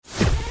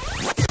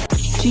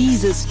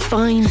Jesus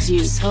finds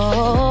you. So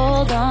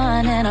hold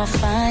on and I'll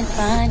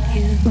find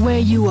you. Where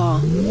you are.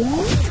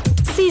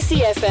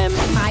 CCfm.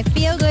 My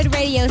feel-good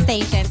radio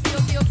station.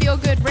 Feel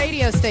good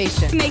radio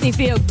station. Makes me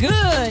feel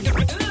good.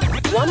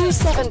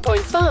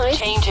 107.5.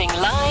 Changing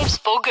lives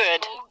for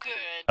good.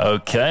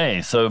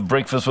 Okay, so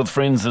Breakfast with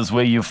Friends is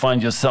where you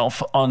find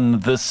yourself on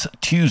this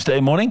Tuesday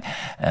morning,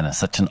 and it's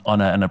such an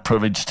honor and a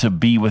privilege to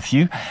be with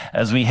you.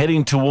 As we're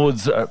heading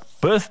towards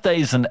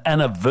birthdays and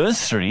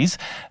anniversaries,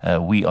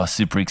 we are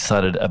super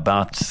excited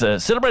about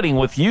celebrating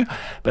with you.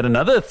 But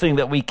another thing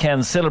that we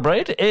can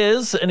celebrate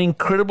is an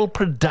incredible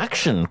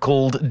production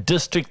called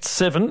District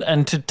 7.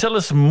 And to tell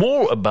us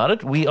more about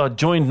it, we are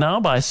joined now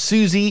by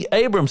Suzy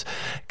Abrams.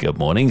 Good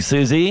morning,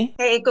 Suzy.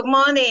 Hey, good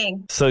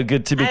morning. So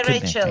good to be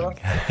connecting. Rachel.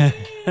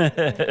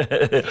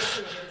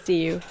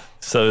 See you.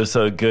 So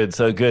good.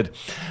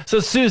 So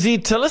Suzy,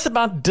 tell us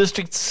about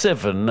District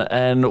 7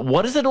 and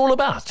what is it all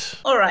about?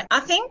 All right. I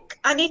think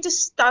I need to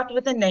start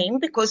with the name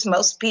because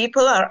most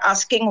people are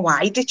asking,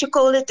 why did you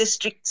call it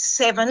District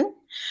 7?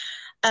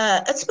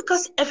 It's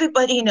because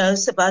everybody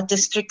knows about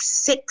District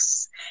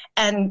 6,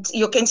 and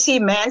you can see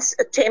man's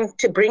attempt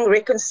to bring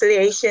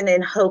reconciliation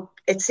and hope,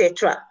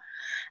 etc.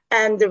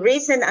 And the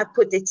reason I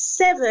put it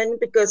 7,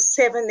 because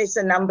 7 is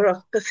a number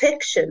of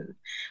perfection,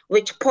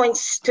 which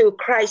points to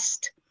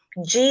Christ,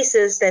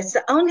 Jesus. That's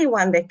the only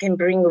one that can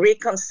bring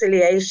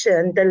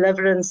reconciliation,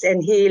 deliverance,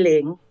 and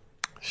healing.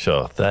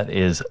 Sure, that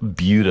is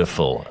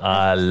beautiful.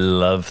 I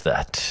love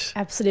that.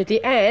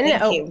 Absolutely.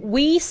 And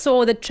we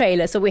saw the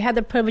trailer. So we had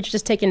the privilege of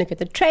just taking a look at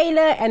the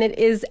trailer, and it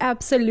is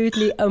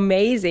absolutely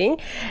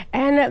amazing.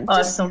 And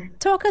awesome. Just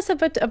talk us a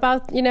bit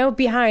about,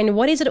 behind,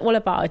 what is it all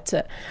about?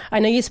 I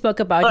know you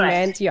spoke about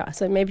men. Yeah,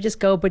 so maybe just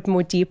go a bit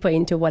more deeper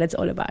into what it's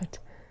all about.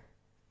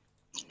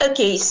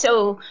 Okay,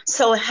 so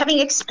having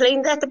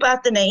explained that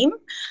about the name,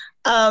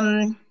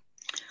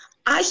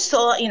 I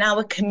saw in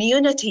our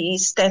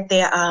communities that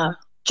there are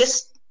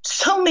just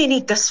so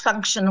many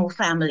dysfunctional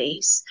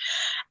families,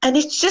 and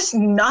it's just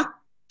not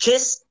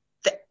just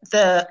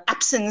the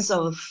absence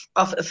of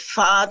a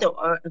father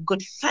or a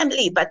good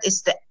family, but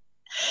it's the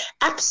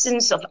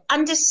absence of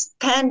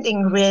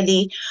understanding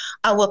really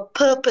our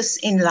purpose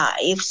in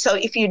life. So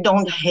if you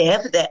don't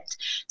have that,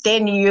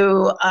 then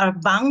you are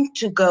bound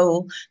to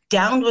go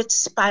downward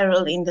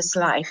spiral in this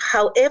life.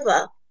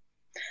 However,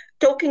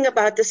 talking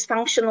about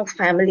dysfunctional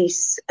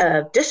families,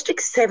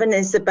 District 7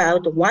 is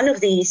about one of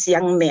these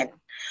young men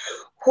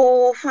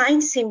who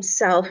finds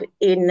himself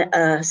in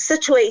a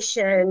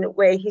situation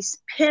where his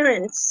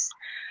parents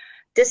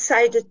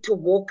decided to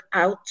walk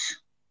out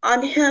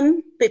on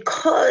him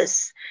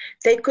because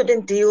they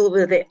couldn't deal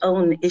with their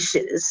own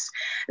issues.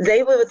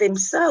 They were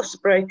themselves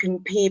broken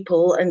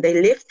people, and they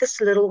left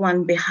this little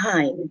one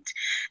behind.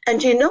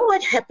 And you know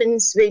what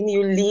happens when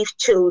you leave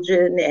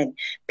children and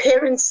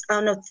parents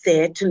are not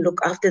there to look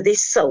after their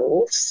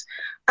souls?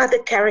 Other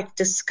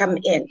characters come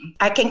in.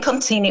 I can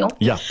continue.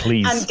 Yeah,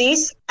 please.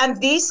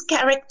 And these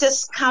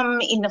characters come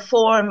in the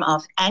form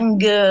of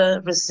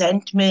anger,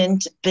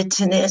 resentment,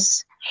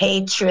 bitterness,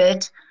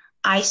 hatred,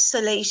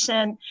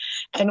 isolation.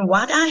 And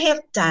what I have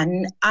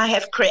done, I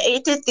have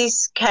created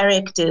these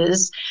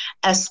characters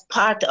as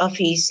part of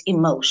his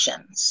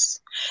emotions.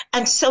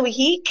 And so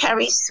he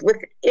carries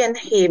within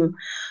him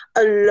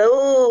a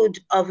load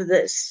of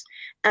this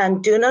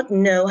and do not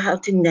know how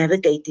to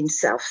navigate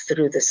himself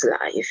through this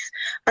life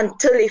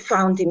until he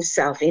found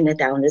himself in a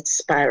downward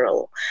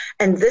spiral.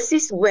 And this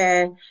is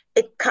where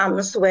it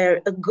comes, where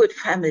a good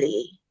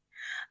family,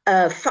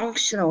 a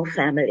functional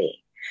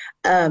family,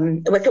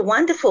 with a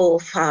wonderful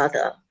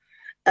father,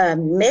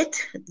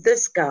 met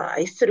this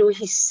guy through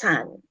his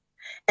son,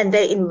 and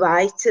they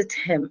invited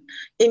him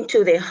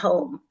into their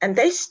home, and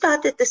they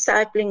started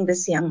discipling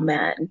this young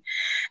man.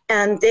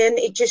 And then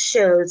it just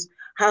shows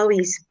how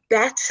he's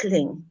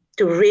battling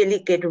to really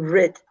get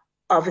rid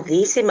of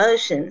these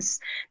emotions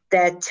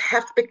that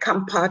have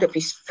become part of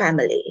his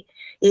family.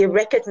 He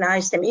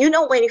recognized them.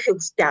 When he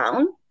feels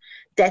down,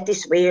 that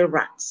is where he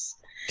runs.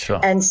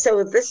 Sure. And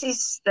so this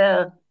is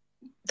the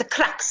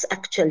crux,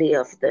 actually,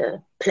 of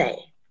the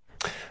play.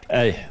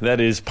 Hey, that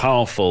is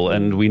powerful,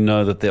 and we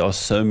know that there are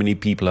so many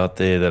people out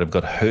there that have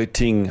got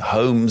hurting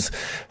homes,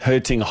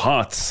 hurting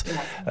hearts,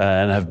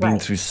 and have been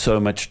through so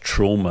much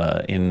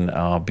trauma in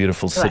our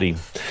beautiful city.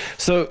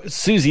 So,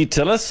 Suzy,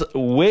 tell us,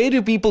 where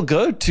do people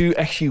go to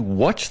actually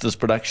watch this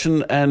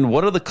production, and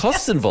what are the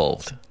costs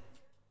involved?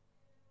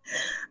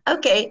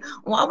 Okay,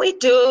 what we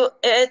do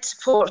it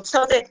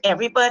so that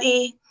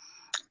everybody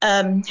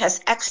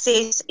has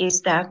access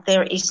is that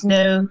there is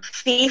no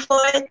fee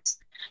for it.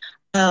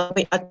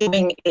 We are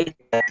doing it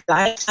at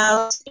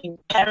Lighthouse in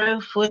Parow,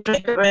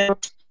 Footbreaker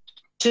Road,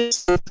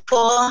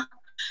 264.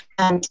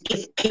 And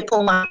if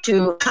people want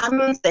to come,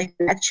 they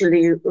can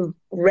actually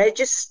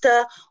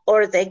register,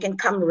 or they can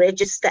come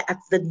register at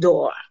the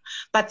door.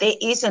 But there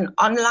is an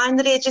online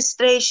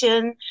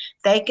registration.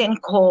 They can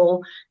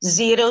call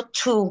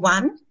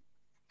 021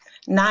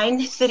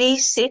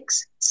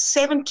 936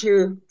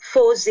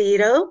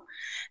 7240,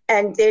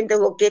 and then they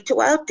will get to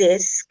our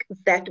desk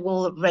that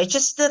will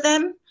register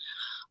them.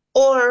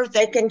 or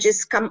they can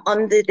just come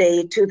on the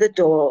day to the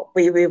door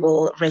where we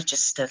will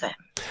register them.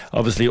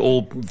 Obviously,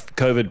 all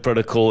COVID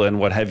protocol and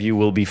what have you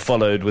will be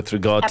followed with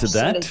regard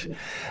Absolutely. to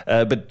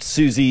that. But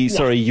Suzy,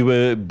 sorry, you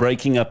were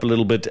breaking up a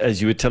little bit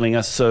as you were telling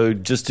us. So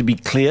just to be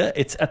clear,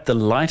 it's at the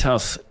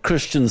Lighthouse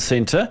Christian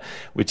Centre,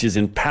 which is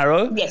in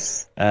Parow.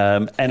 Yes.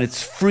 And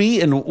it's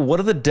free. And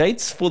what are the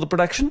dates for the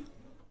production?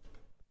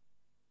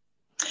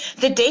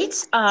 The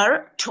dates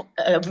are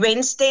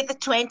Wednesday the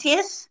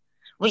 20th.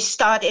 We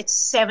start at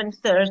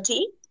 7:30.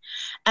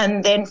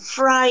 And then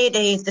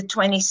Friday the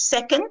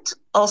 22nd,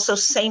 also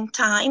same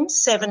time,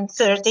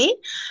 7:30.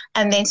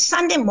 And then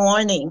Sunday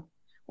morning,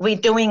 we're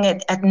doing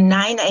it at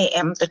 9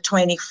 a.m. the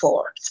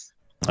 24th.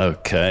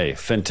 Okay,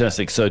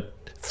 fantastic. So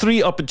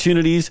 3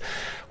 opportunities,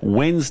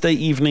 Wednesday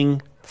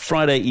evening,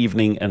 Friday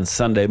evening, and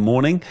Sunday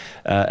morning.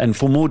 And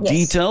for more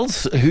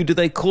details, who do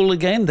they call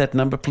again? That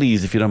number,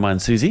 please, if you don't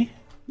mind, Suzy.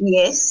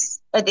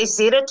 Yes, it is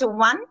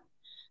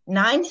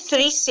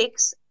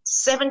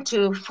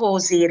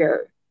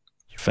 021-936-7240.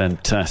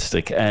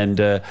 Fantastic. And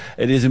it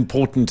is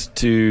important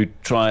to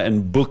try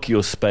and book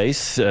your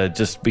space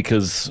just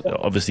because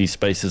obviously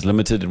space is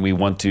limited and we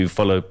want to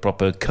follow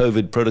proper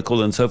COVID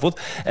protocol and so forth.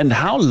 And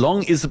how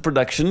long is the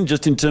production,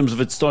 just in terms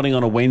of it starting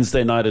on a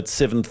Wednesday night at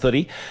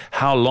 7:30?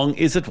 How long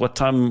is it? What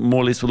time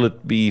more or less will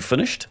it be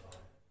finished?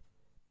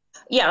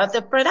 Yeah,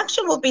 the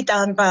production will be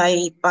done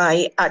by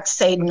I'd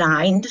say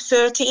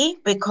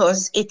 9:30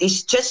 because it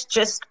is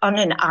just on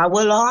an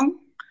hour long.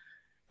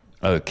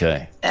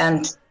 Okay.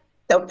 And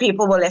so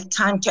people will have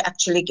time to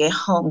actually get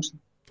home.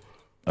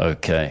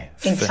 Okay.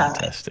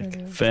 Fantastic.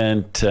 Mm-hmm.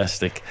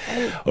 Fantastic.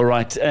 All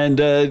right. And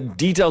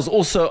details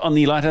also on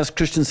the Lighthouse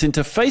Christian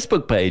Centre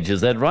Facebook page. Is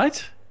that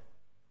right?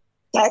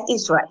 That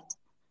is right.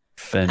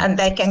 And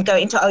they can go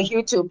into our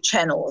YouTube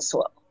channel as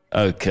well.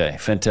 Okay,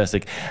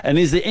 fantastic. And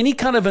is there any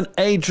kind of an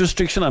age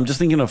restriction? I'm just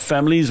thinking of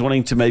families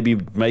wanting to maybe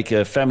make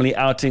a family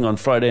outing on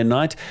Friday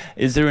night.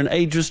 Is there an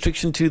age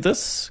restriction to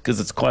this? Because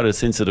it's quite a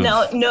sensitive...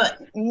 No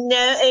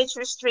age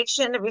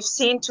restriction. We've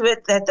seen to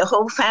it that the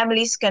whole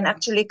families can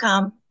actually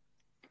come.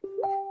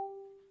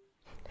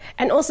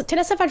 And also, tell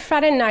us about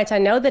Friday night. I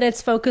know that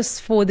it's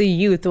focused for the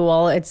youth.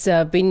 Well, it's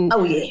been...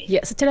 Oh, yeah.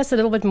 Yeah, so tell us a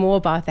little bit more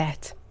about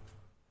that.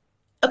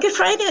 Okay,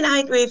 Friday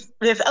night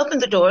we've opened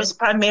the doors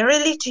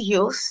primarily to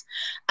youth,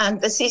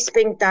 and this is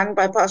being done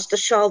by Pastor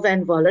Charles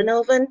van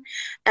Vollenhoven,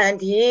 and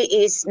he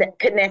is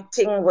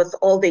connecting with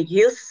all the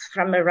youth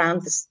from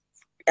around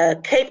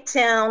Cape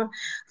Town,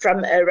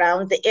 from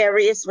around the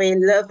areas where he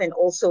live, and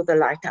also the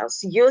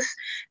Lighthouse youth.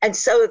 And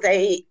so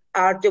they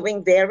are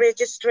doing their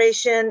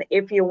registration.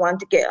 If you want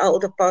to get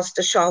hold of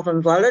Pastor Charles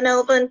van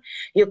Vollenhoven,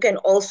 you can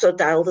also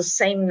dial the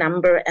same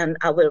number, and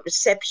our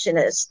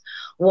receptionist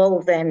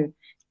will then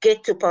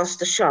get to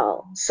Pastor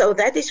Charles. So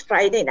that is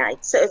Friday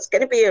night. So it's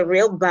going to be a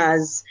real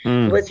buzz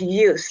with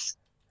youth.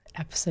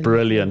 Absolutely.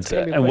 Brilliant.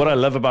 And what I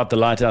love about the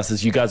Lighthouse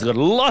is you guys have got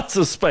lots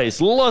of space,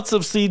 lots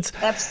of seats.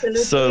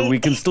 Absolutely. So we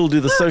can still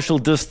do the social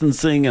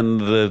distancing and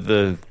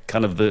the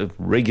kind of the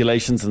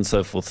regulations and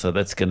so forth. So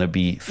that's going to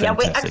be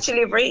fantastic. Yeah, we're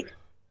actually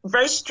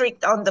very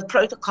strict on the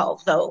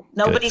protocol, though.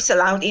 Nobody's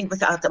allowed in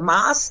without a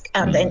mask.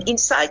 And then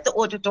inside the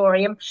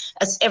auditorium,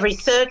 it's every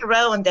third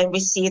row. And then we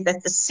see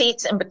that the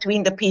seats in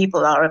between the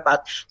people are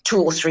about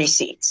 2 or 3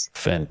 seats.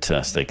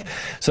 Fantastic.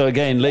 So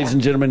again, ladies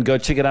and gentlemen, go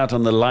check it out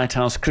on the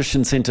Lighthouse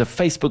Christian Centre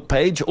Facebook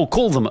page or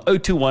call them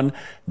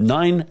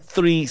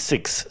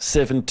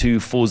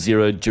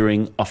 021-936-7240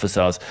 during office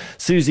hours.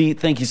 Suzy,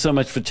 thank you so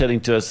much for chatting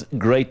to us.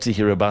 Great to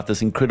hear about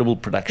this incredible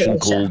production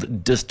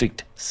called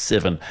District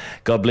 7.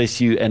 God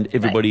bless you and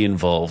everybody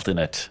involved in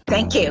it.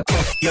 Thank you.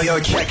 Yo,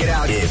 check it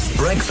out. If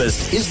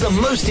breakfast is the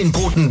most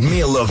important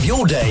meal of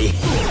your day,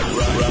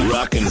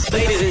 rockin',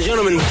 ladies and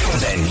gentlemen,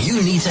 then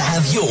you need to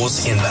have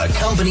yours in the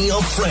company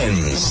of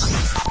friends.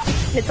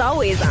 It's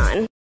always on.